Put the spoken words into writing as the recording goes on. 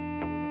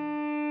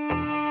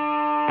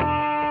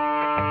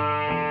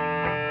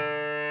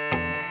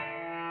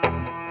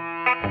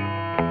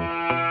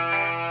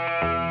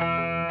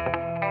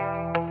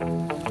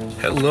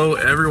Hello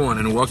everyone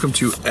and welcome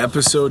to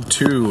episode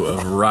 2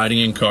 of Riding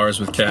in Cars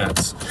with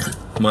Cats.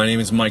 My name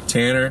is Mike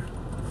Tanner,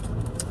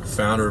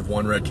 founder of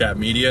One Red Cat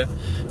Media,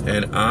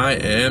 and I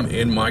am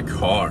in my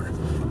car.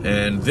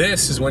 And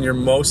this is when you're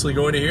mostly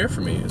going to hear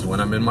from me, is when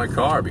I'm in my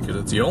car, because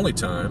it's the only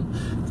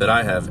time that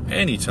I have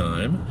any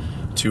time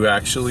to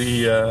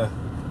actually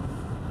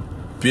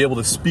be able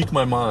to speak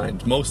my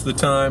mind. Most of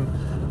the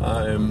time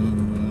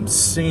I'm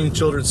singing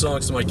children's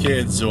songs to my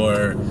kids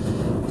or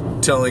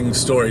telling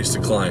stories to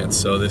clients.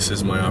 So this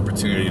is my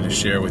opportunity to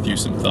share with you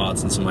some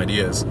thoughts and some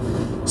ideas.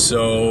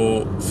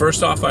 So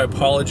first off, I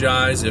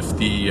apologize if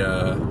the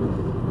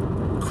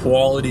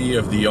quality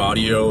of the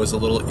audio is a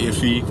little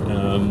iffy.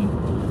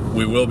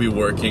 We will be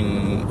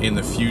working in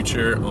the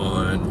future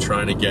on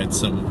trying to get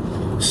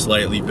some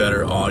slightly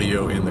better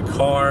audio in the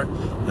car.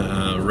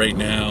 Right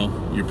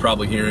now, you're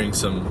probably hearing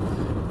some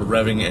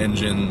revving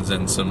engines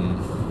and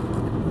some,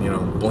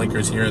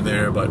 blinkers here and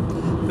there, but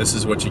this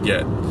is what you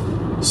get.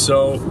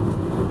 So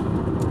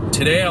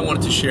today I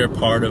wanted to share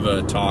part of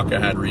a talk I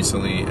had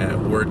recently at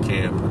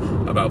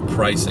WordCamp about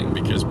pricing,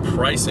 because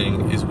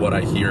pricing is what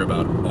I hear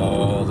about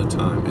all the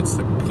time. It's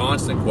the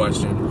constant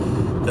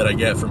question that I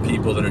get from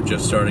people that are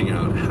just starting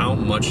out. How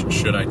much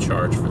should I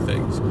charge for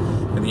things?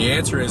 And the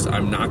answer is,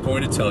 I'm not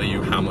going to tell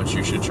you how much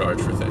you should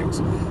charge for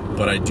things,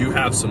 but I do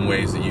have some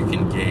ways that you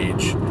can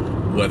gauge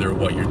whether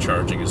what you're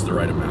charging is the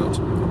right amount.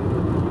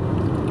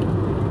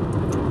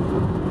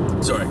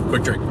 Sorry,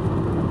 quick drink.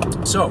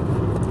 So,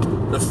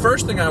 the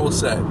first thing I will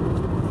say,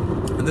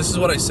 and this is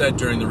what I said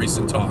during the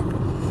recent talk,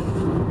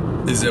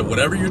 is that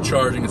whatever you're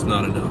charging is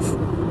not enough.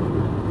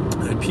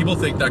 And people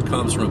think that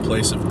comes from a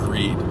place of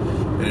greed,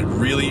 and it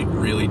really,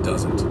 really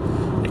doesn't.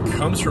 It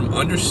comes from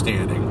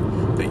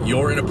understanding that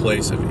you're in a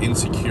place of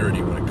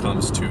insecurity when it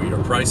comes to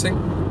your pricing,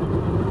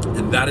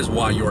 and that is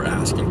why you're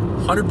asking.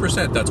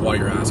 100% that's why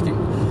you're asking.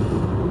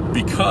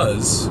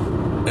 Because,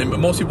 and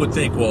most people would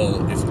think,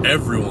 well, if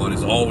everyone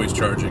is always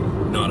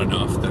charging not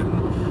enough, then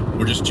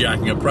we're just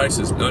jacking up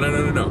prices.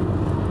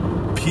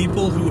 No.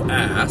 People who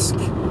ask,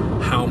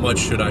 how much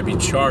should I be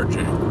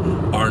charging,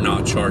 are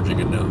not charging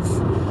enough.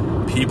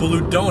 People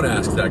who don't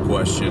ask that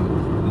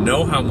question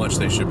know how much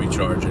they should be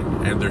charging,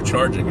 and they're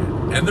charging it,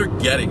 and they're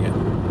getting it.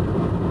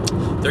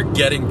 They're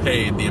getting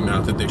paid the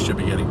amount that they should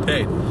be getting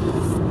paid.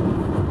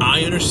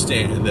 I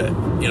understand that,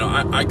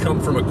 I come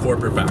from a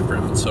corporate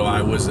background, so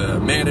I was a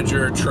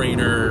manager,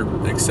 trainer,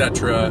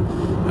 etc.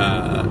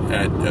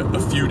 At a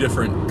few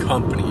different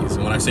companies.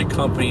 And when I say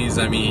companies,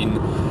 I mean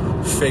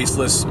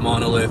faceless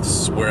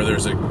monoliths where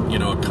there's a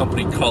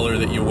company color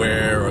that you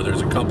wear, or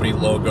there's a company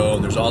logo,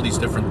 and there's all these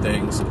different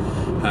things.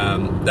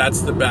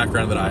 That's the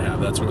background that I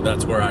have.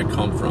 That's where I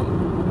come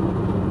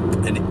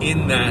from. And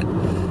in that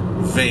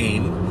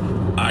vein,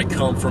 I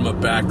come from a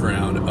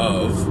background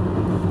of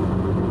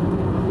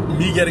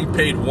me getting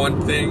paid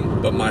one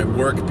thing, but my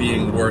work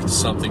being worth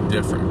something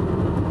different.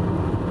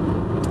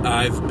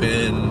 I've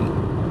been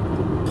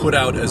put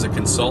out as a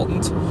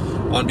consultant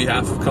on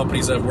behalf of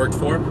companies I've worked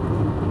for.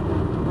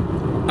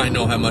 I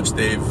know how much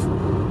they've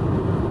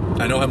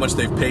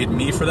paid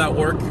me for that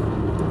work.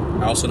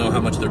 I also know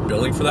how much they're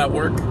billing for that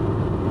work.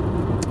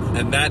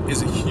 And that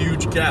is a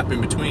huge gap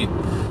in between.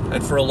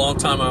 And for a long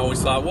time I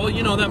always thought, well,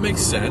 that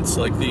makes sense.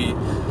 Like the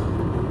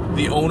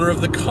owner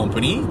of the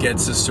company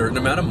gets a certain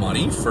amount of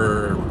money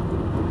for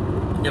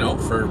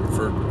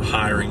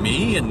hiring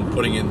me and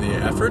putting in the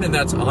effort, and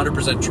that's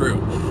 100% true.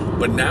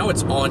 But now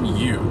it's on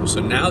you.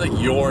 So now that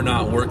you're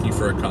not working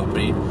for a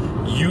company,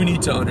 you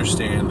need to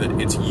understand that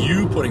it's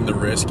you putting the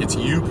risk, it's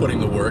you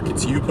putting the work,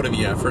 it's you putting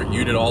the effort,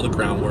 you did all the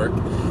groundwork,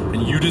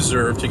 and you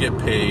deserve to get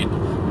paid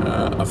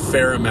a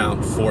fair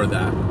amount for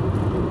that.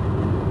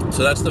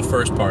 So that's the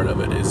first part of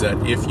it, is that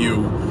if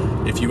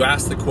you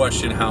ask the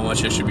question how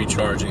much I should be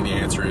charging, the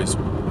answer is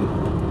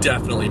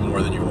definitely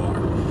more than you are.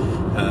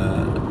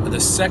 The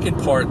second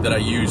part that I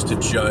use to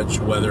judge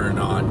whether or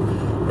not,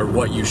 or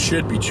what you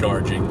should be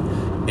charging,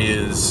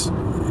 is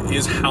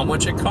how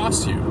much it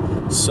costs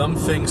you. Some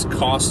things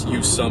cost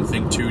you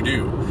something to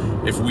do.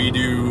 If we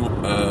do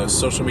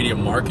social media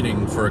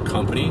marketing for a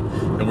company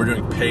and we're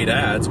doing paid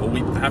ads, well, we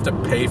have to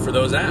pay for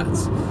those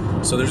ads.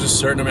 So there's a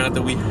certain amount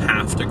that we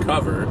have to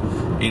cover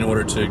in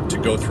order to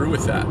go through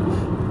with that.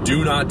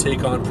 Do not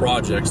take on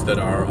projects that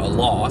are a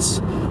loss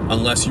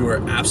unless you are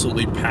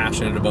absolutely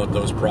passionate about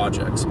those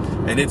projects.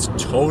 And it's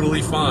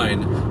totally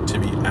fine to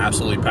be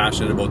absolutely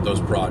passionate about those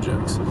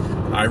projects.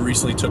 I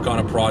recently took on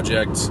a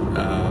project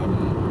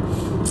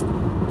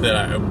that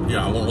I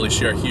won't really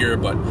share here,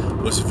 but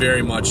was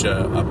very much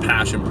a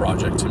passion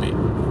project to me.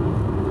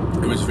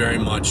 It was very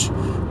much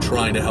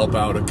trying to help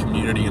out a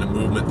community and a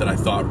movement that I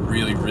thought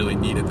really, really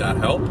needed that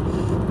help,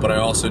 but I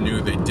also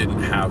knew they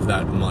didn't have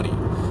that money.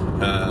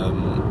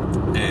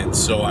 And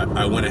so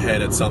I went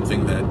ahead at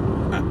something that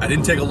I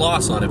didn't take a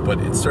loss on it, but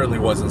it certainly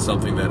wasn't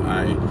something that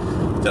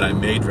I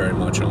made very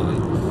much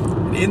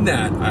on. in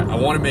that, I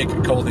want to make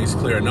a couple things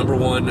clear. Number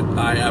one,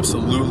 I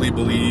absolutely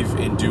believe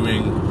in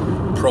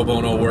doing pro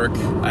bono work.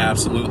 I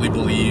absolutely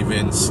believe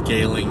in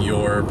scaling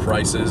your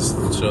prices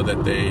so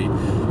that they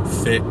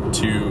fit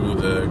to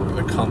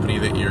the company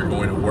that you're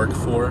going to work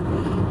for.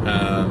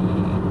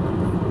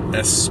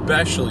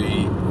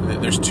 Especially,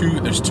 there's two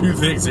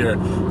things here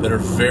that are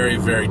very,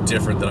 very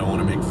different that I want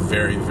to make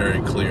very,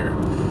 very clear.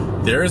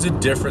 There is a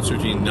difference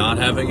between not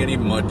having any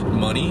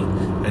money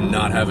and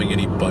not having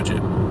any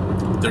budget.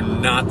 They're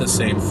not the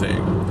same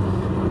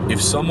thing.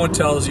 If someone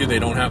tells you they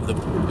don't have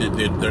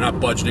they're not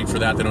budgeting for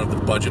that, they don't have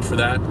the budget for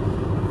that,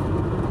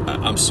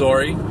 I'm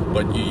sorry,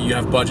 but you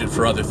have budget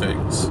for other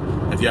things.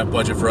 If you have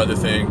budget for other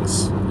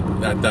things,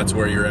 that's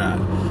where you're at.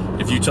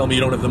 If you tell me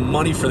you don't have the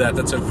money for that,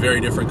 that's a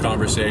very different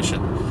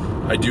conversation.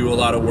 I do a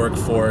lot of work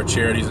for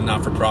charities and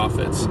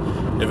not-for-profits.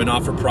 If a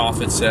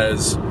not-for-profit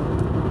says,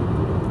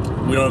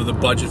 we don't have the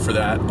budget for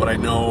that, but I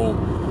know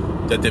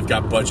that they've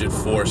got budget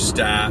for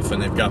staff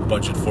and they've got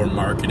budget for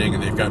marketing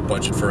and they've got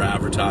budget for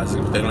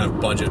advertising, but they don't have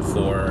budget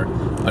for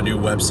a new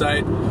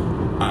website,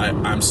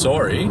 I'm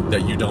sorry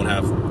that you don't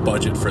have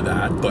budget for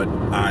that, but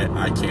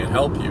I can't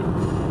help you.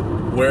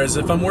 Whereas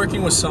if I'm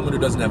working with someone who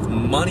doesn't have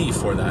money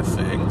for that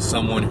thing,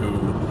 someone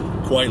who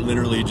quite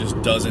literally just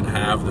doesn't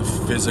have the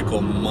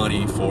physical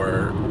money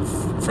for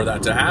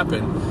that to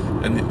happen,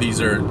 and these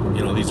are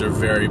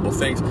variable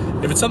things.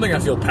 If it's something I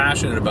feel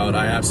passionate about,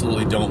 I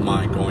absolutely don't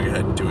mind going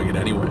ahead and doing it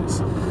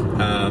anyways.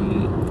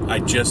 I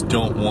just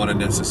don't want to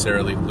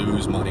necessarily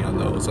lose money on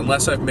those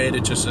unless I've made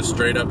it just a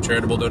straight up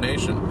charitable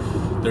donation.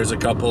 There's a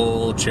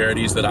couple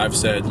charities that I've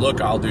said, look,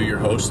 I'll do your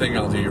hosting,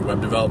 I'll do your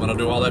web development, I'll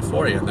do all that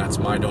for you, and that's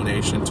my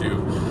donation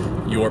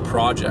to your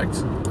project.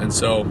 And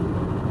so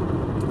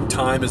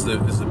time is the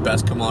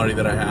best commodity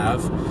that I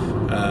have,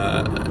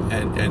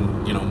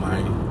 and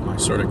my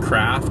sort of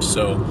craft.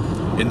 So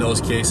in those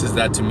cases,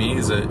 that to me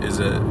is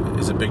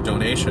a big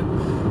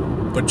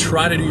donation. But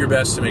try to do your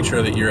best to make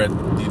sure that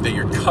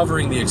you're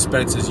covering the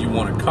expenses you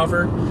want to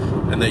cover,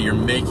 and that you're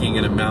making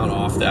an amount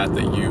off that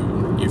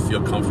you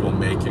feel comfortable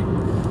making.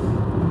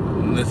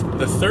 And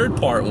the third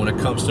part when it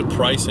comes to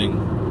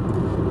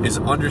pricing is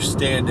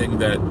understanding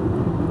that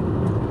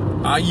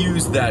I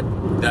use that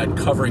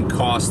covering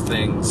cost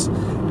things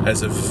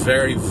as a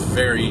very,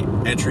 very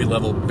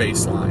entry-level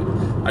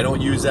baseline. I don't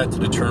use that to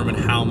determine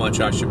how much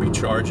I should be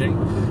charging,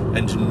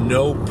 and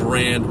no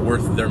brand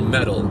worth their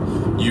metal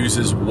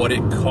uses what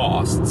it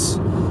costs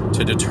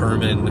to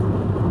determine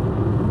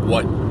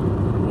what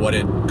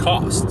it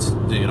costs.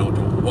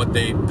 What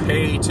they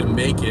pay to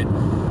make it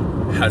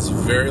has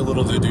very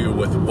little to do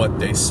with what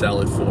they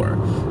sell it for.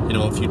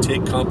 If you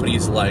take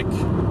companies like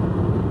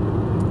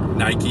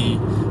Nike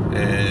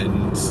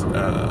and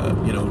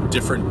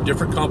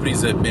different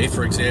companies that may,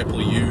 for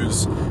example,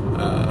 use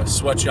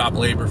sweatshop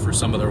labor for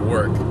some of their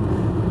work,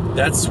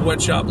 that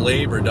sweatshop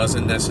labor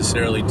doesn't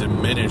necessarily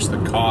diminish the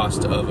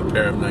cost of a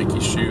pair of Nike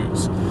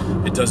shoes.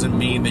 It doesn't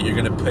mean that you're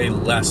going to pay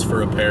less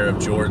for a pair of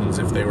Jordans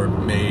if they were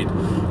made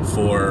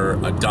for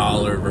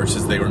 $1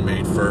 versus they were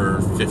made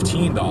for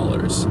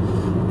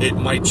 $15. It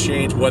might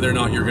change whether or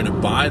not you're going to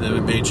buy them.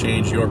 It may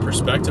change your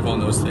perspective on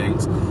those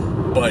things,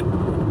 but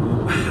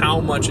how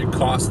much it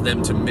costs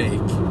them to make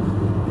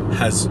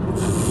has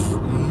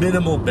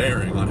minimal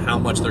bearing on how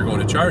much they're going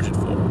to charge it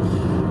for.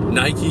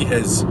 Nike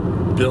has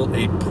built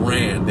a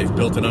brand. They've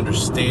built an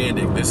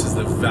understanding. This is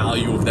the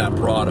value of that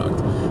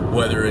product,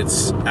 whether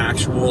it's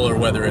actual or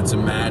whether it's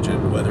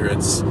imagined, whether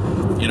it's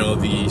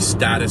the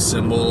status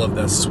symbol of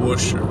the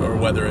swoosh, or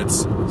whether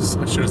it's,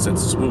 I should have said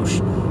swoosh.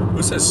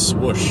 Who says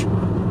swoosh?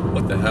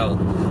 What the hell?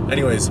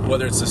 Anyways,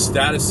 whether it's the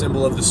status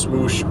symbol of the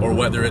swoosh or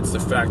whether it's the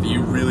fact that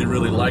you really,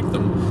 really like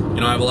them.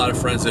 I have a lot of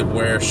friends that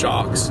wear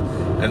Shox,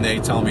 and they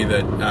tell me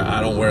that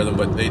I don't wear them,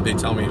 but they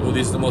tell me, well,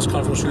 these are the most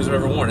comfortable shoes I've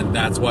ever worn, and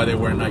that's why they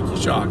wear Nike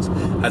Shox.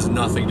 Has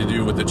nothing to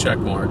do with the check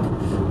mark.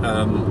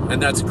 And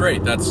that's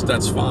great.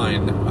 That's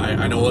fine.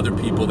 I know other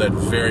people that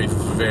very,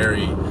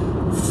 very,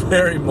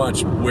 very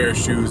much wear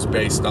shoes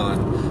based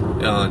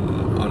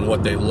on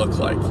what they look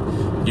like.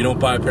 You don't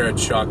buy a pair of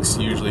Chucks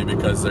usually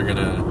because they're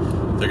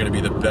gonna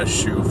be the best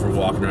shoe for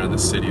walking around the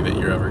city that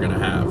you're ever gonna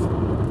have.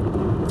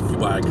 You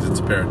buy it because it's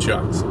a pair of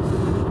Chucks.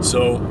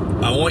 So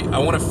I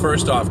want to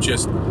first off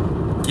just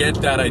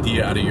get that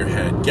idea out of your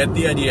head. Get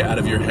the idea out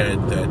of your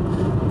head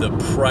that the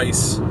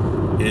price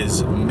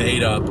is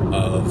made up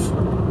of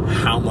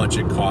how much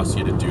it costs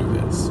you to do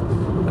this,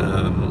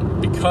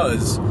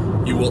 because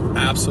you will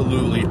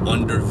absolutely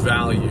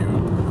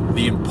undervalue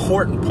the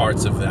important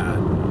parts of that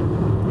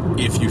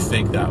if you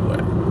think that way.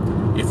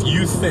 If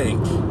you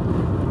think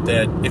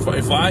that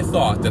if I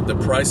thought that the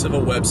price of a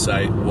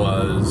website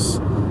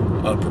was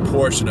a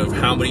proportion of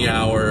how many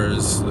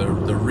hours,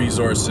 the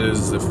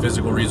resources, the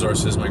physical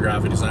resources, my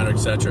graphic designer,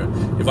 etc.,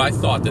 if I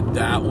thought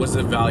that was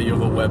the value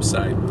of a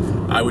website,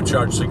 I would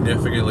charge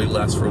significantly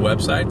less for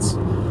websites.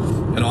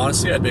 And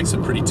honestly, I'd make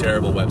some pretty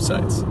terrible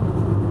websites.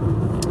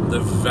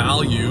 The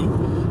value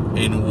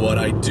in what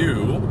I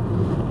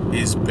do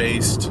is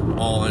based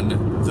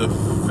on the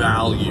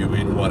value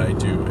in what I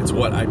do. It's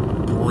what I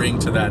bring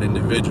to that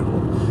individual.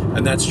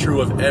 And that's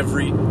true of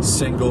every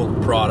single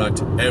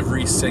product,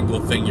 every single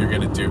thing you're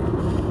going to do.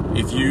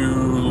 If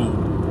you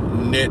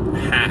knit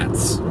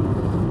hats,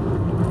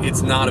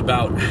 it's not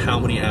about how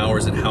many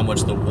hours and how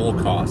much the wool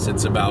costs.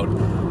 It's about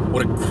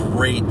what a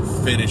great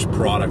finished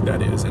product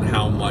that is and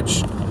how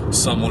much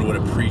someone would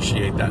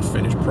appreciate that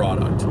finished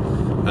product.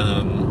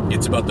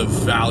 It's about the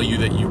value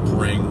that you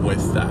bring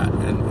with that.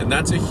 And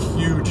that's a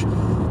huge,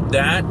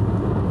 that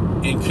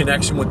in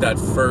connection with that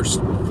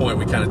first point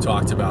we kind of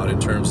talked about in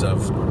terms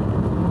of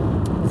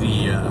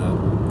the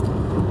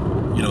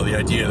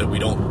idea that we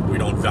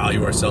don't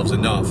value ourselves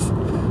enough.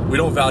 We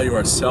don't value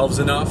ourselves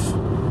enough,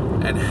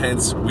 and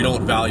hence we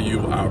don't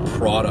value our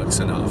products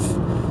enough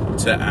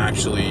to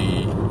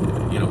actually,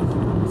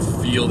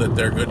 feel that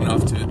they're good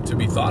enough to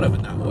be thought of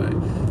in that way.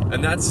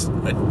 And that's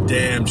a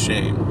damn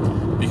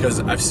shame, because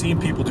I've seen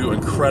people do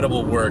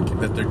incredible work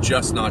that they're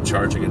just not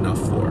charging enough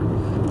for.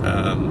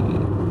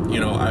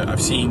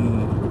 I've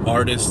seen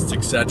artists,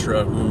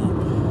 etc., who,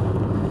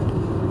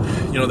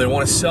 they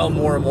want to sell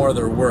more and more of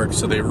their work,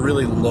 so they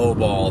really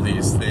lowball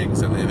these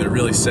things, and they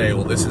really say,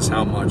 well, this is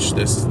how much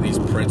these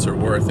prints are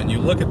worth. And you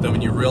look at them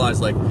and you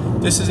realize, like,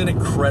 this is an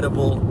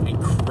incredible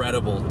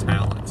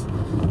talent.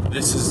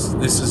 This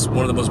is one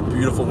of the most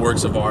beautiful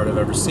works of art I've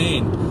ever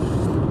seen,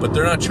 but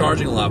they're not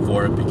charging a lot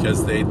for it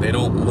because they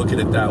don't look at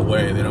it that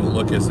way. They don't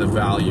look at the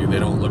value. They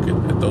don't look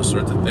at those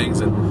sorts of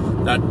things,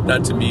 and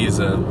that to me is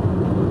a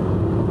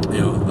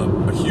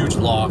huge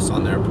loss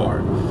on their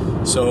part.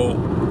 So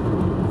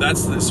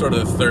that's the sort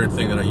of the third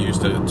thing that I use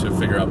to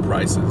figure out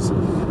prices.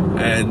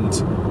 And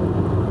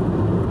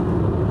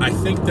I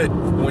think that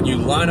when you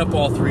line up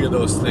all three of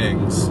those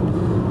things,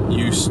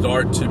 you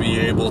start to be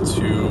able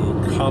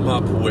to come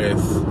up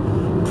with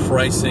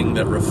pricing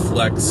that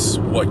reflects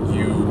what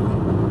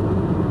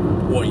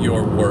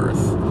you're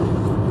worth.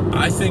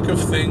 I think of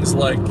things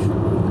like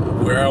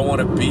where I want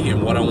to be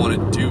and what I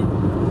want to do,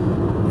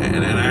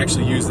 and I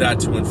actually use that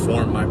to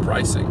inform my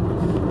pricing.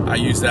 I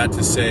use that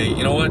to say,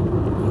 you know what,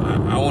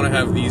 I want to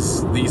have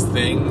these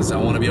things. I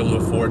want to be able to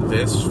afford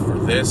this for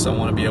this. I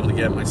want to be able to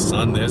get my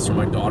son this, or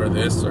my daughter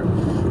this, or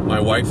my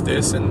wife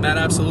this, and that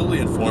absolutely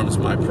informs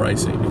my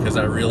pricing, because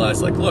I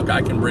realize, like, look,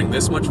 I can bring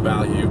this much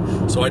value,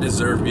 so I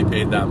deserve to be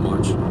paid that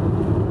much.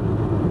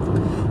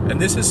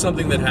 And this is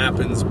something that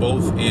happens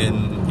both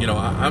in,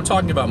 I'm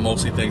talking about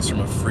mostly things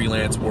from a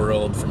freelance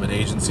world, from an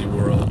agency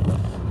world,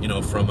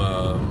 from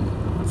a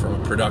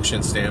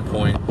production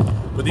standpoint.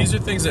 But these are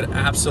things that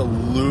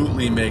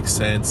absolutely make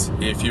sense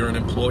if you're an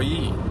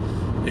employee.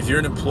 If you're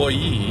an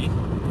employee,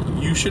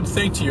 you should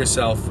think to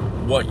yourself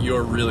what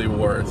you're really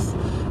worth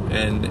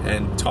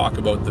and talk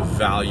about the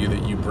value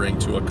that you bring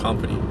to a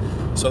company.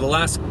 So the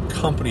last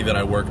company that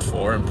I worked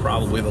for, and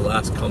probably the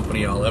last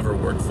company I'll ever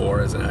work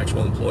for as an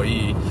actual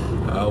employee,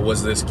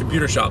 was this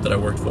computer shop that I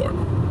worked for.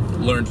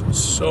 Learned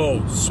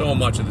so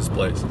much at this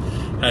place.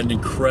 Had an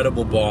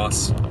incredible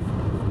boss,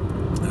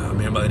 a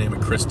man by the name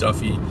of Chris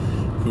Duffy,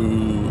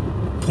 who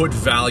put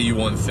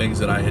value on things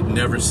that I had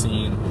never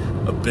seen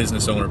a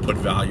business owner put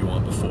value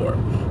on before.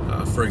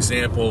 For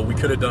example, we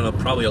could have done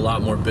probably a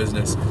lot more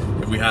business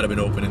if we had been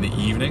open in the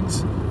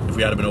evenings, if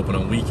we had been open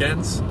on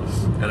weekends,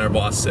 and our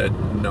boss said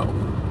no.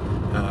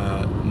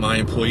 My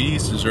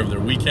employees deserve their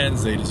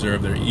weekends, they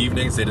deserve their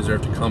evenings, they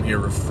deserve to come here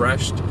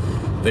refreshed,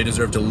 they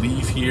deserve to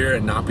leave here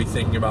and not be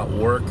thinking about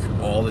work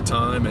all the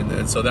time,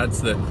 and so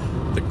that's the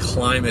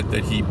climate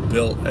that he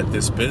built at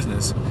this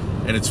business.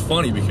 And it's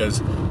funny because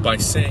by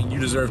saying you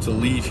deserve to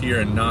leave here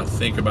and not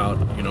think about,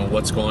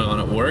 what's going on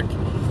at work,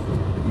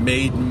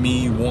 made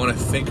me want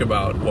to think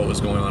about what was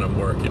going on at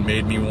work. It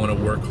made me want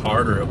to work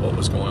harder at what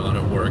was going on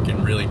at work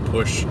and really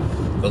push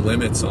the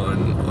limits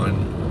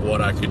on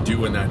what I could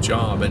do in that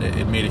job. And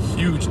it made a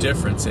huge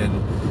difference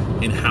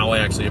in how I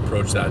actually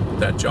approached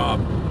that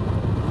job.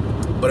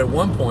 But at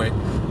one point,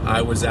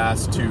 I was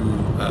asked to,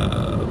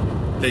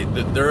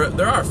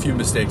 there are a few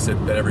mistakes that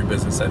every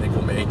business, I think,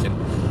 will make.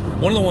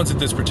 And one of the ones that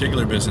this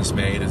particular business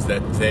made is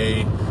that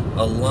they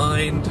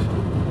aligned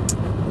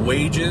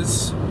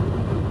wages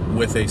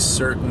with a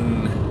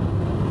certain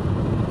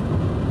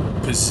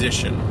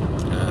position.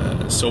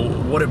 So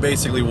what it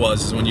basically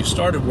was is when you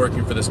started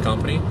working for this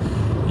company,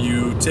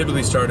 you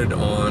typically started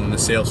on the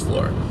sales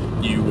floor.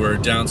 You were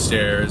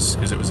downstairs,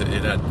 because it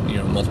had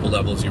multiple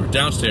levels. You were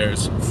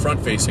downstairs,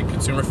 front-facing,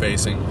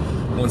 consumer-facing.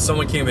 When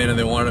someone came in and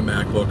they wanted a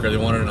MacBook, or they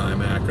wanted an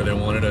iMac, or they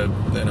wanted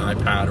an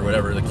iPad, or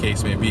whatever the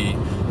case may be,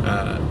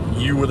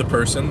 you were the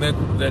person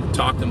that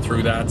talked them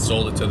through that,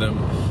 sold it to them,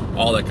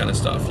 all that kind of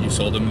stuff. You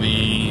sold them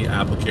the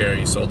AppleCare,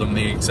 you sold them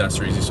the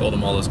accessories, you sold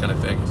them all those kind of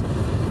things,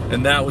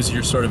 and that was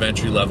your sort of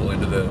entry level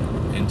into the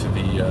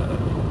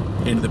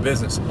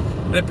business,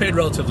 and it paid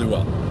relatively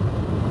well.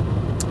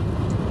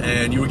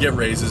 And you would get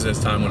raises as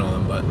time went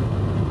on, but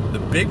the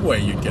big way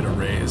you'd get a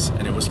raise,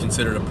 and it was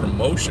considered a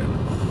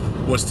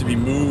promotion, was to be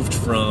moved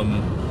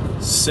from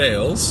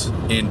sales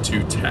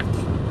into tech.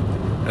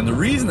 And the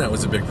reason that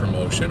was a big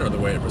promotion, or the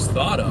way it was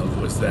thought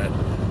of, was that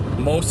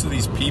most of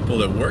these people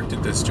that worked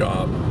at this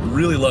job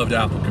really loved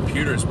Apple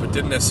computers, but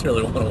didn't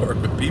necessarily want to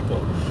work with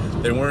people.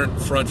 They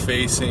weren't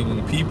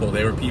front-facing people.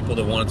 They were people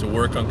that wanted to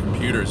work on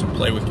computers and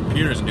play with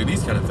computers and do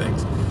these kind of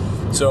things.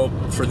 So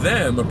for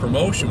them, a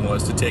promotion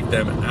was to take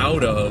them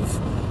out of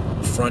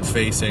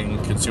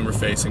front-facing,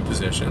 consumer-facing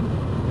position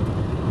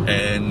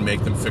and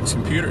make them fix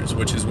computers,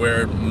 which is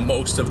where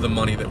most of the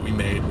money that we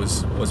made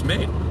was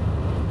made.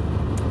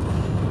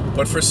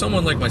 But for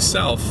someone like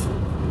myself,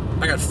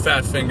 I got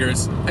fat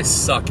fingers. I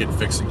suck at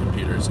fixing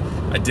computers.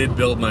 I did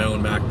build my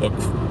own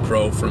MacBook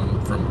Pro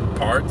from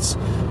parts,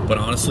 but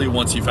honestly,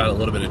 once you've had a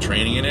little bit of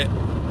training in it,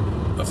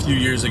 a few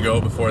years ago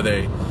before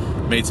they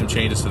made some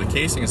changes to the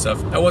casing and stuff,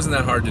 that wasn't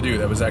that hard to do.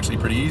 That was actually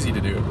pretty easy to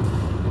do.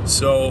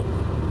 So,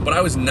 but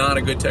I was not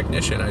a good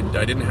technician.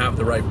 I didn't have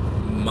the right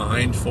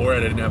mind for it.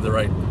 I didn't have the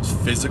right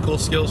physical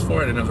skills for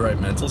it. I didn't have the right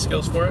mental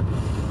skills for it.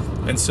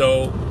 And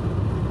so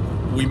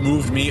we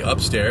moved me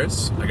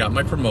upstairs. I got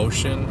my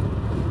promotion.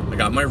 I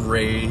got my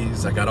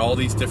raise. I got all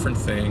these different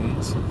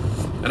things.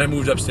 And I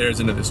moved upstairs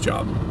into this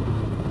job.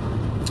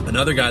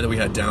 Another guy that we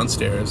had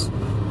downstairs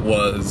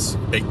was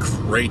a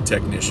great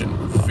technician,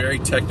 very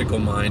technical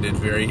minded,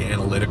 very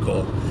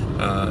analytical,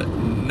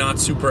 not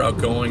super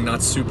outgoing,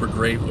 not super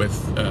great with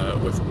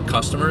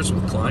customers,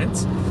 with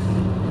clients.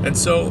 And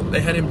so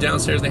they had him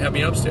downstairs and they had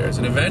me upstairs.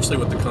 And eventually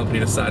what the company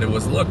decided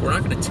was, look, we're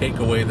not going to take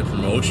away the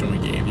promotion we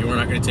gave you. We're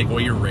not going to take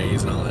away your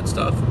raise and all that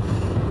stuff.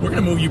 We're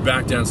going to move you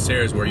back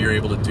downstairs where you're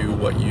able to do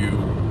what you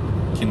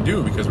can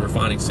do, because we're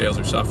finding sales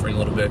are suffering a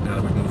little bit now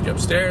that we've moved you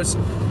upstairs.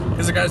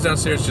 Because the guys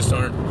downstairs just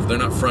they're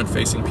not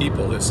front-facing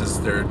people.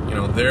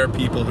 They're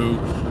people who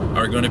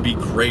are going to be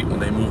great when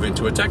they move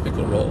into a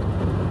technical role.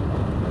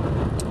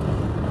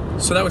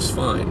 So that was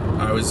fine.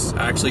 I was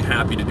actually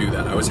happy to do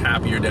that. I was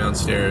happier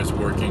downstairs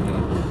working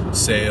in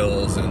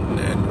sales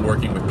and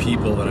working with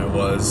people than I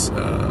was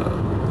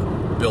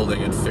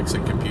building and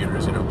fixing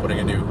computers. Putting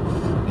a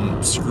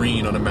new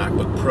screen on a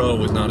MacBook Pro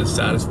was not as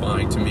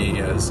satisfying to me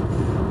as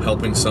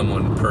helping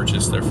someone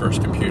purchase their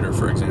first computer,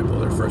 for example,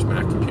 their first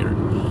Mac computer.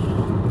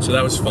 So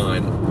that was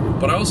fine.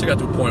 But I also got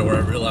to a point where I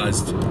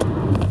realized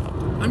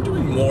I'm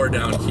doing more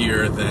down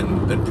here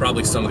than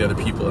probably some of the other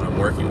people that I'm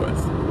working with.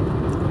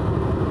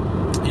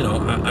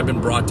 I've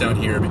been brought down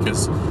here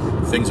because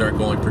things aren't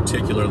going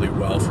particularly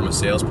well from a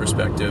sales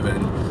perspective,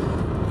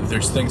 and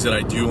there's things that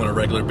I do on a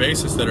regular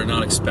basis that are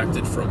not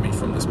expected from me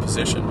from this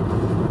position.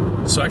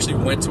 So I actually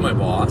went to my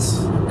boss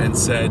and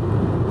said,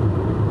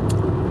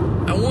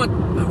 I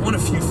want a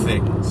few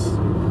things.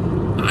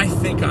 I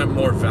think I'm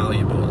more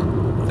valuable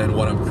than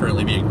what I'm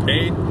currently being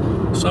paid,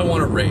 so I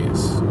want a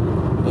raise.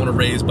 I want a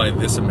raise by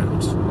this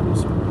amount.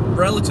 It's a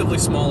relatively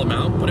small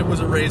amount, but it was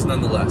a raise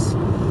nonetheless.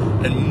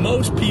 And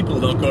most people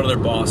don't go to their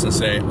boss and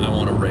say, I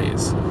want a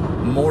raise.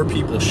 More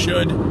people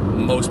should,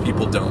 most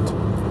people don't.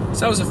 So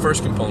that was the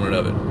first component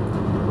of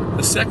it.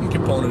 The second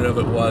component of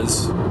it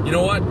was, you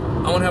know what?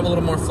 I want to have a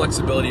little more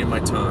flexibility in my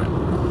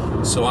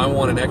time. So I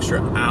want an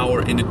extra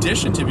hour, in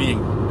addition to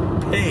being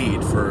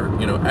paid for,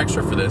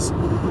 extra for this,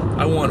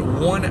 I want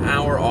 1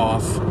 hour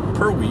off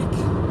per week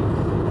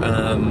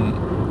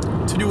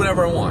to do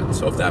whatever I want.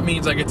 So if that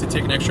means I get to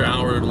take an extra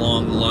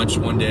hour-long lunch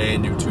one day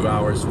and do 2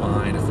 hours,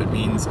 fine. If it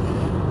means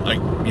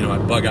I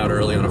bug out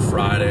early on a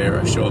Friday or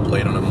I show up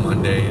late on a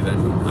Monday,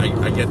 then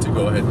I get to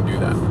go ahead and do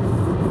that.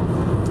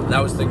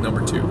 That was thing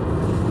number 2.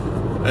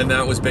 And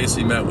that was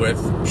basically met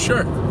with,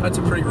 sure, that's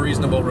a pretty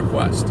reasonable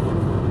request.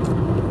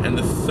 And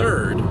the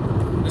third,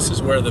 this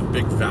is where the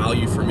big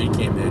value for me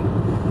came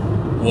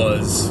in,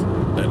 was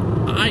that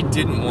I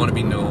didn't want to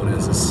be known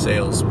as a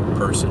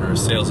salesperson or a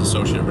sales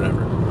associate or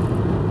whatever.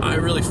 I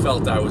really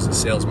felt I was a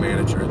sales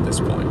manager at this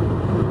point.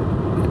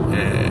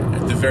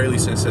 At the very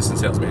least, an assistant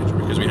sales manager,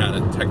 because we had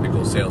a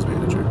technical sales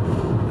manager.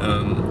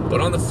 But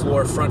on the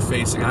floor,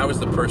 front-facing, I was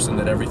the person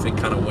that everything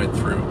kind of went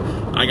through.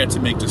 I got to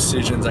make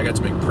decisions. I got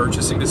to make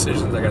purchasing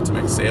decisions. I got to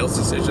make sales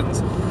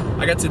decisions.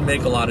 I got to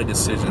make a lot of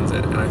decisions,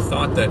 and I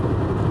thought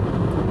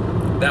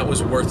that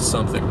was worth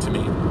something to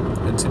me.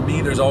 And to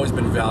me, there's always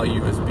been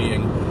value as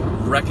being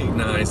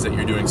recognized that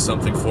you're doing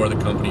something for the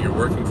company you're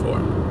working for.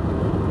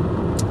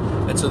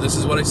 And so this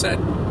is what I said.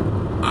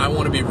 I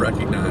want to be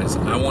recognized.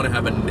 I want to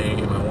have a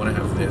name. I want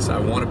to have this. I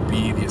want to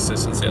be the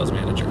assistant sales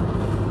manager.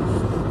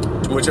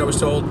 To which I was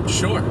told,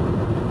 sure.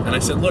 And I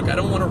said, look, I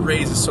don't want a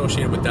raise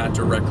associated with that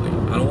directly.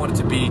 I don't want it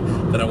to be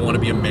that I want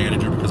to be a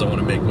manager because I want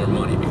to make more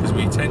money, because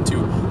we tend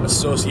to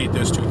associate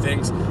those two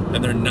things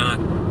and they're not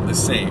the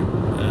same.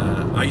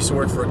 I used to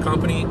work for a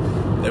company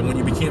that when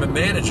you became a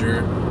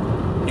manager,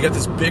 you got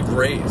this big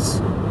raise.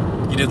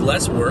 You did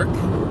less work.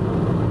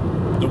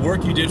 The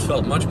work you did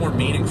felt much more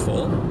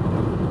meaningful,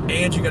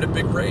 and you got a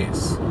big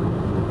raise.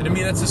 And to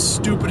me, that's the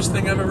stupidest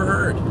thing I've ever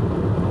heard.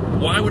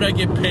 Why would I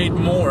get paid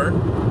more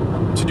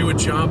to do a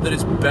job that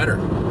is better?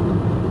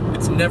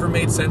 It's never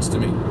made sense to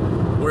me.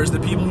 Whereas the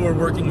people who are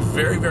working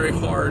very, very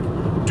hard,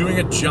 doing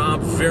a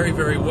job very,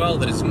 very well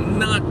that is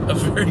not a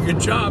very good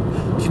job,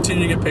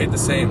 continue to get paid the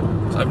same.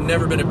 So I've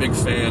never been a big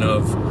fan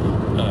of,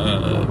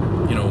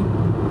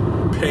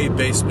 pay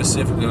based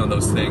specifically on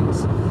those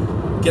things.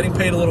 Getting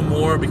paid a little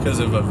more because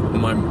of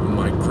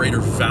my greater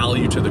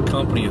value to the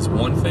company is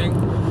one thing,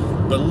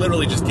 but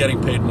literally just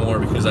getting paid more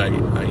because I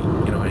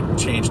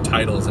changed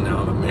titles and now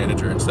I'm a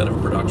manager instead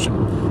of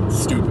production.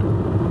 Stupid.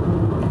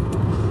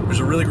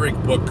 There's a really great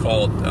book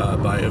called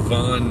by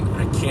Ivan,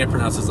 I can't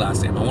pronounce his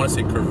last name. I want to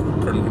say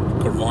Cournovier.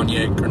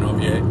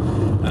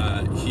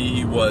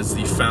 He was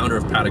the founder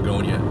of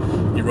Patagonia.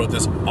 He wrote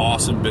this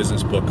awesome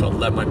business book called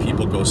Let My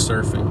People Go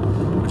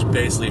Surfing, which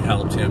basically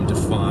helped him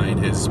define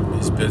his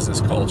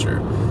business culture.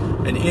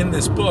 And in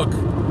this book,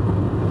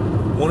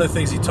 one of the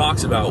things he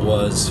talks about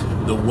was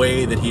the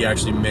way that he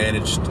actually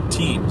managed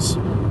teams.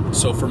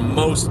 So for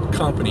most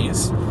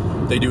companies,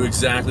 they do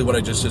exactly what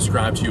I just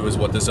described to you as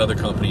what this other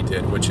company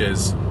did, which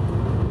is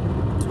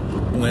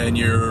when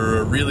you're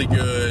a really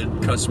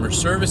good customer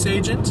service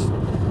agent,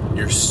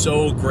 you're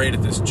so great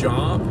at this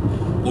job,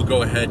 we'll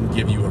go ahead and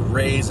give you a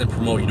raise and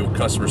promote you to a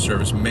customer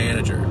service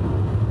manager.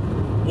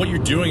 What you're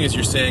doing is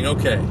you're saying,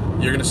 okay,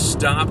 you're going to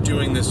stop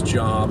doing this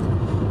job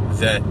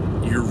that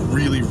you're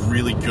really,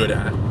 really good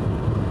at,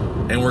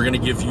 and we're going to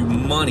give you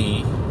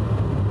money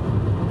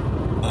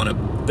on a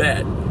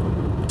bet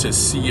to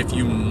see if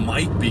you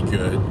might be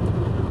good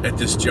at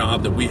this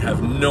job that we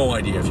have no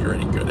idea if you're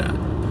any good at.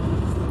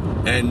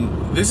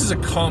 And this is a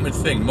common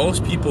thing.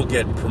 Most people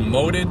get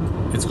promoted.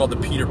 It's called the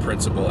Peter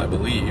Principle, I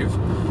believe.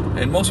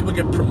 And most people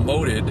get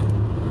promoted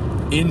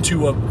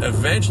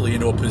eventually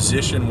into a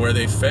position where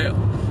they fail.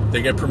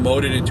 They get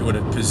promoted into a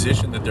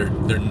position that they're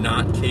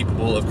not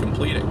capable of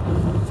completing.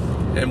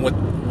 And what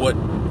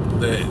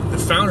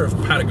the founder of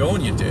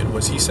Patagonia did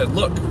was he said,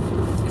 look,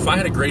 if I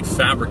had a great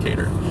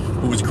fabricator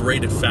who was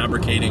great at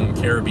fabricating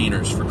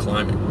carabiners for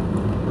climbing,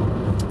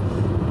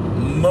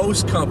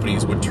 most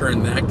companies would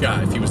turn that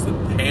guy, if he was the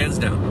hands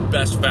down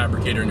best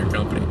fabricator in your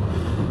company,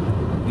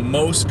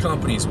 most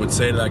companies would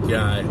say to that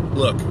guy,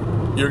 look,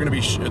 you're going to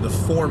be the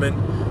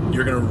foreman,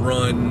 you're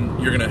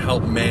going to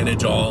help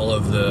manage all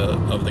of the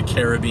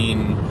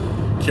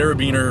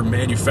carabiner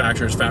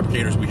manufacturers,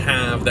 fabricators we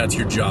have. That's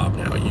your job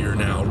now. You're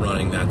now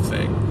running that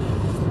thing.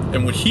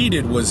 And what he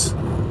did was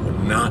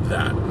not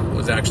that. It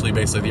was actually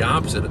basically the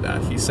opposite of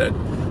that. He said,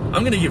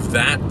 I'm going to give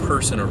that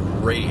person a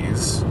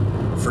raise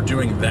for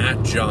doing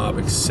that job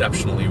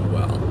exceptionally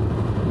well.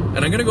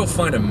 And I'm going to go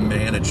find a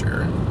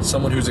manager,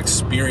 someone who's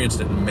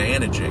experienced at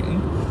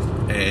managing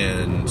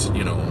and,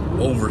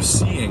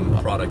 overseeing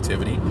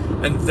productivity,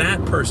 and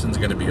that person's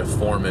going to be a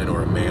foreman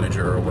or a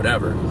manager or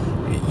whatever.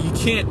 You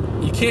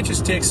can't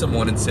just take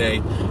someone and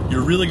say,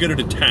 you're really good at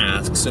a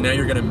task, so now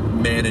you're going to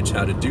manage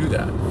how to do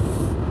that.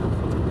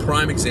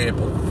 Prime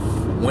example,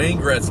 Wayne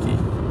Gretzky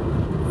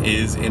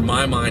is, in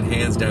my mind,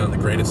 hands down the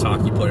greatest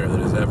hockey player that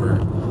has ever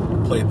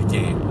played the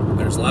game.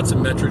 There's lots of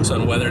metrics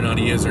on whether or not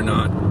he is or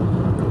not.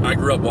 I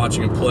grew up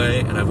watching him play,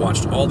 and I've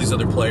watched all these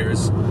other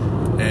players,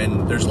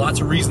 and there's lots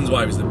of reasons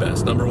why he was the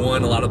best. Number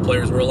one, a lot of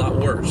players were a lot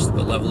worse.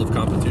 The level of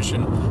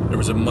competition, there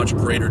was a much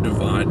greater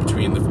divide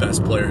between the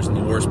best players and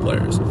the worst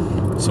players.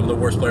 Some of the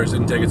worst players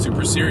didn't take it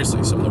super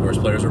seriously. Some of the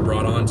worst players were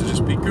brought on to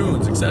just be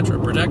goons, etc.,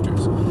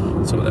 protectors.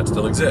 Some of that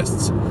still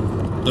exists.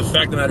 The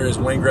fact of the matter is,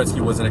 Wayne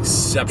Gretzky was an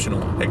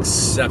exceptional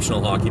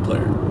hockey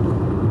player.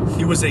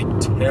 He was a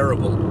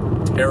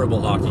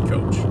terrible hockey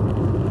coach.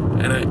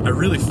 And I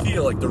really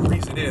feel like the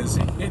reason is,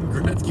 in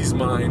Gretzky's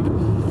mind,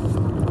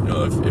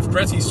 if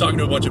Gretzky's talking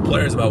to a bunch of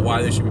players about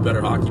why they should be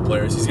better hockey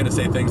players, he's going to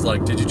say things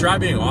like, did you try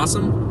being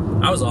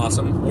awesome? I was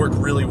awesome, worked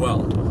really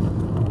well.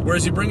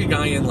 Whereas you bring a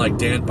guy in like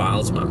Dan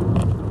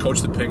Bylsma,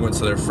 coached the Penguins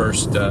to their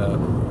first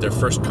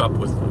cup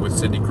with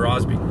Sidney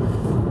Crosby.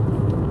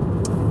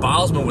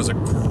 Bylsma was a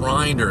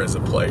grinder as a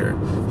player.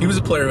 He was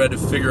a player who had to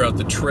figure out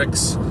the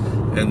tricks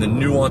and the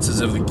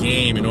nuances of the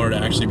game in order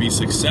to actually be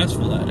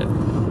successful at it.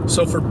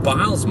 So for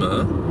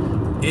Bylsma,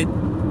 it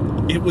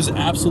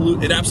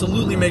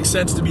absolutely makes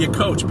sense to be a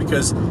coach,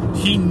 because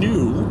he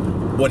knew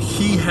what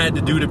he had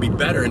to do to be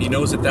better, and he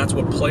knows that that's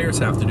what players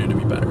have to do to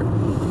be better.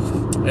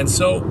 And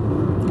so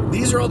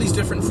these are all these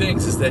different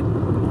things, is that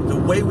the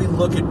way we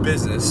look at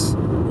business,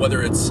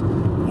 whether it's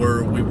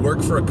where we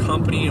work for a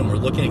company and we're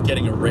looking at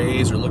getting a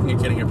raise or looking at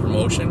getting a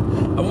promotion,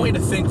 I want you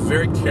to think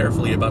very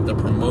carefully about the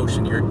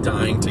promotion you're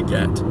dying to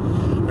get.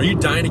 Are you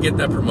dying to get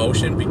that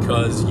promotion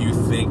because you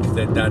think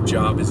that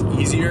job is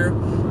easier,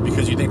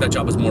 because you think that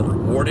job is more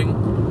rewarding,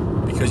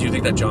 because you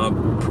think that job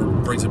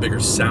brings a bigger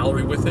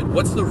salary with it?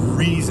 What's the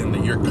reason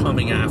that you're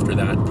coming after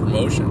that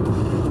promotion?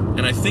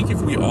 And I think if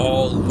we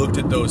all looked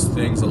at those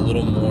things a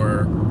little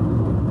more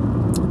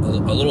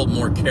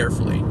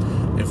carefully,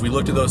 if we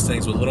looked at those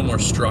things with a little more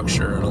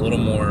structure and a little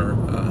more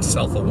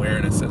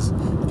self-awareness, as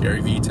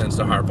Gary Vee tends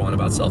to harp on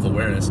about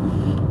self-awareness,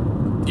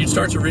 you'd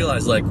start to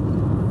realize, like,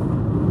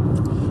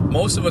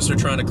 most of us are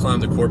trying to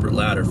climb the corporate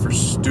ladder for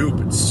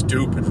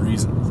stupid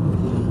reasons.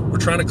 We're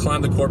trying to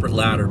climb the corporate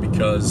ladder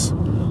because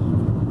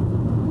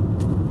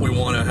we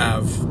want to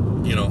have,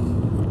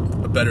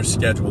 a better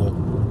schedule,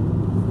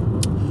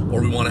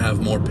 or we want to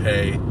have more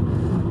pay,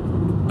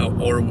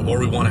 or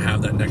we want to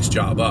have that next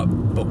job up.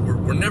 But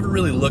we're never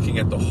really looking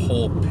at the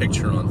whole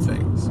picture on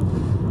things.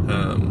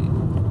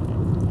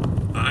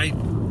 I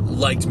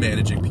liked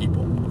managing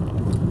people.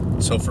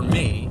 So for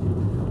me,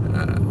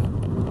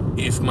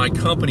 if my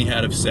company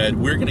had have said,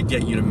 we're going to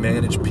get you to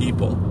manage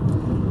people,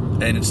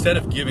 and instead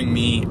of giving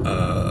me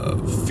a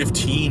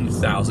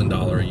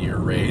 $15,000 a year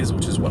raise,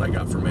 which is what I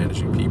got for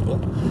managing people,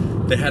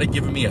 they had to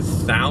give me a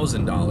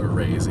 $1,000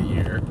 raise a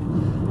year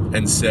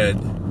and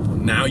said,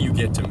 now you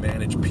get to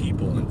manage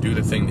people and do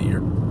the thing that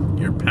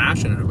you're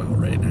passionate about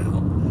right now,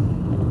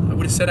 I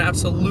would have said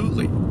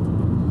absolutely.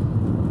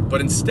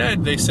 But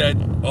instead they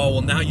said, oh,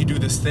 well, now you do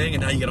this thing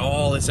and now you get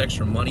all this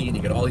extra money and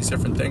you get all these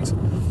different things.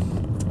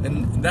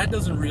 And that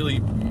doesn't really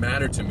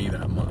matter to me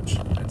that much.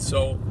 And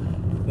so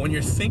when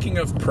you're thinking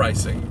of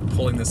pricing,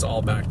 pulling this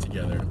all back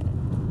together,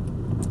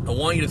 I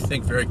want you to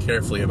think very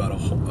carefully about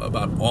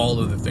all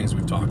of the things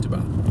we've talked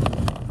about.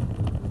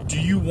 Do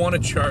you want to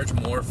charge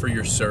more for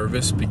your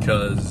service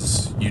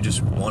because you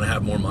just want to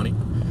have more money?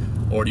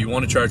 Or do you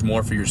want to charge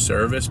more for your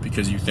service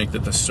because you think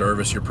that the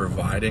service you're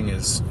providing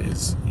is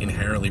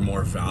inherently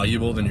more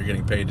valuable than you're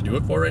getting paid to do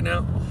it for right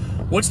now?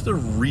 What's the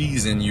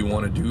reason you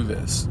want to do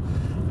this?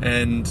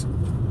 And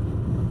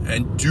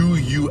do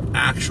you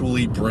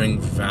actually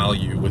bring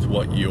value with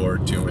what you're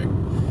doing?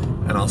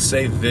 And I'll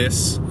say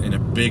this in a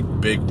big,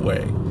 big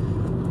way.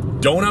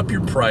 Don't up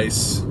your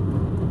price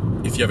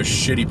if you have a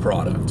shitty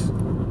product.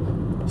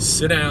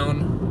 Sit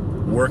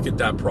down, work at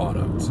that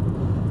product.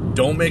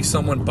 Don't make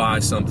someone buy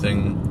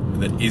something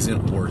that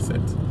isn't worth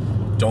it.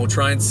 Don't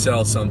try and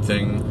sell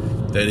something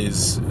that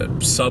is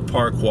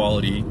subpar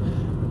quality,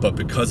 but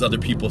because other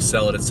people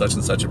sell it at such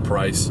and such a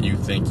price, you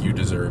think you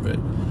deserve it.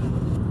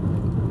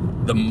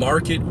 The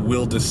market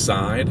will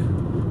decide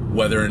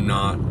whether or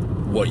not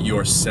what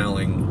you're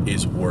selling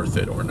is worth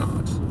it or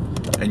not.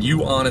 And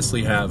you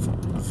honestly have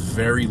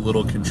very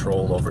little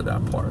control over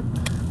that part.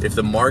 If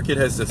the market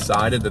has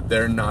decided that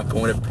they're not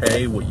going to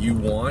pay what you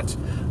want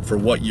for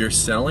what you're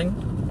selling,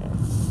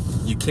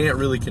 you can't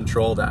really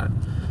control that.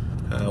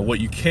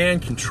 What you can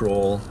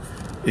control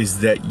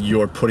is that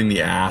you're putting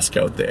the ask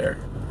out there.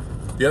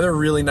 The other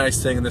really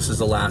nice thing, and this is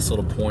the last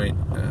little point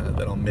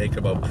that I'll make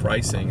about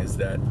pricing, is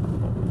that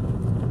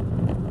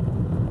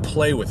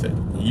play with it.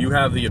 You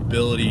have the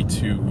ability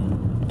to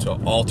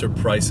alter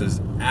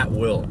prices at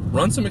will.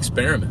 Run some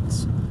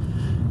experiments.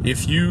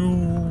 If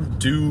you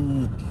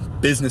do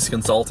business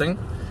consulting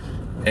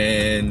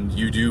and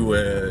you do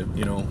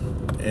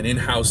an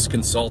in-house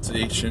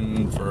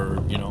consultation for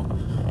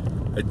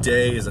a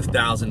day is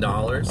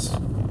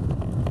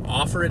 $1,000,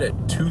 offer it at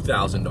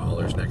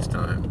 $2,000 next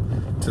time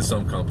to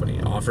some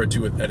company. Offer it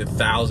at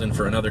 $1,000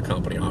 for another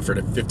company. Offer it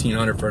at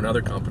 $1,500 for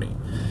another company.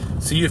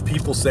 See if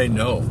people say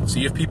no.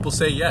 See if people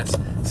say yes.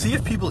 See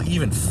if people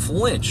even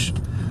flinch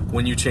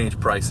when you change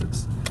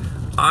prices.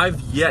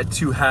 I've yet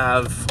to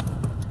have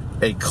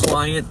a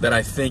client that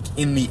I think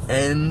in the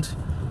end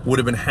would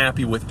have been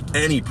happy with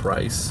any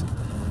price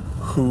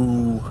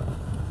who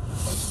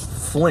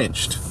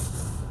flinched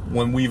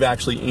when we've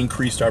actually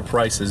increased our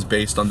prices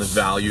based on the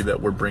value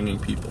that we're bringing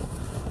people.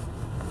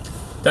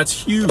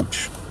 That's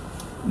huge.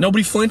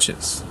 Nobody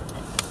flinches.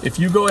 If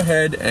you go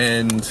ahead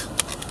and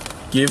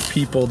give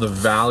people the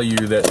value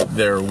that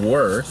they're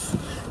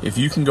worth, if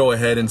you can go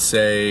ahead and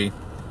say,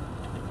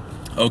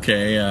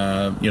 okay,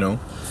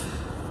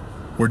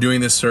 we're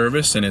doing this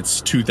service and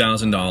it's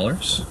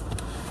 $2,000,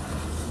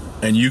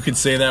 and you can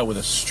say that with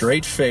a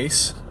straight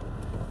face,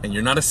 and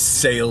you're not a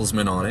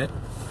salesman on it.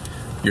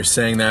 You're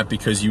saying that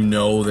because you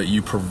know that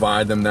you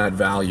provide them that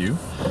value,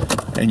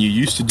 and you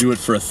used to do it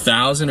for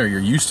 $1,000, or you're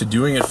used to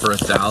doing it for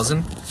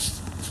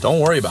 $1,000.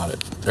 Don't worry about it.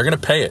 They're gonna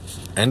pay it.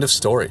 End of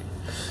story.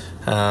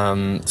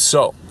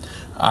 So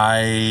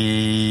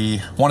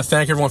I want to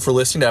thank everyone for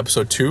listening to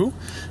episode 2.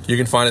 You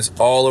can find us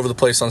all over the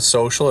place on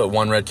social at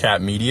One Red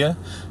Cat Media.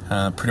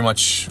 Pretty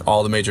much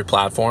all the major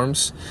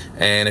platforms.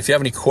 And if you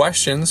have any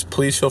questions,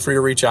 please feel free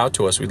to reach out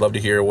to us. We'd love to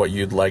hear what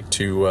you'd like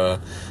to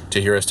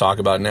hear us talk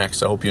about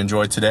next. I hope you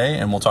enjoyed today,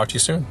 and we'll talk to you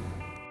soon.